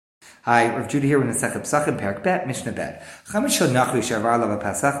Hi, Rav Judah here with Nesach Pesachim, Perak Bet, Mishnah Bet. Chametz shel nachri she'avar alav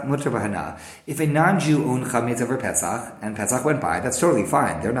Pesach, mutar b'hana. If a non-Jew owned chametz over Pesach, and Pesach went by, that's totally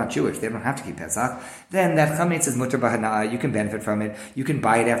fine. They're not Jewish. They don't have to keep Pesach. Then that chametz is mutar b'hana. You can benefit from it. You can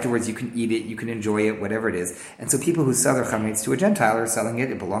buy it afterwards. You can eat it. You can enjoy it, whatever it is. And so people who sell their chametz to a Gentile are selling it.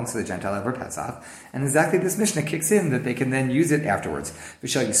 It belongs to the Gentile over Pesach. And exactly this Mishnah kicks in that they can then use it afterwards.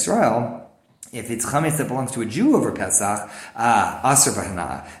 V'shel Yisrael, if it's chametz that belongs to a Jew over Pesach, aser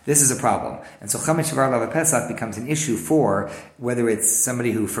b'hana. This is a problem. And so chametz shavar alav Pesach becomes an issue for whether it's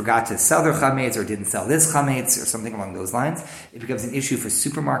somebody who forgot to sell their chametz or didn't sell this chametz or something along those lines. It becomes an issue for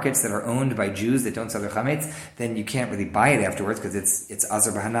supermarkets that are owned by Jews that don't sell their chametz. Then you can't really buy it afterwards because it's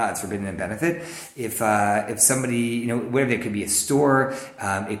aser b'hana, it's forbidden in benefit. If somebody, whatever, it could be a store,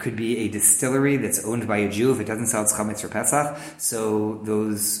 it could be a distillery that's owned by a Jew if it doesn't sell its chametz for Pesach. So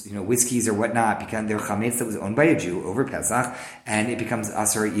those, whiskeys or whatnot, become their chametz that was owned by a Jew over Pesach, and it becomes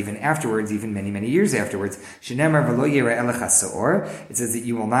asur even afterwards, even many, many years afterwards. Shenemar v'lo yireh elecha seor. It says that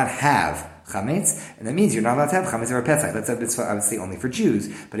you will not have chametz, and that means you're not allowed to have chametz over Pesach. That's obviously only for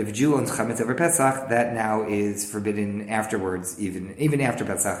Jews. But if a Jew owns chametz over Pesach, that now is forbidden afterwards, even after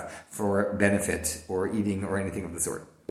Pesach, for benefit or eating or anything of the sort.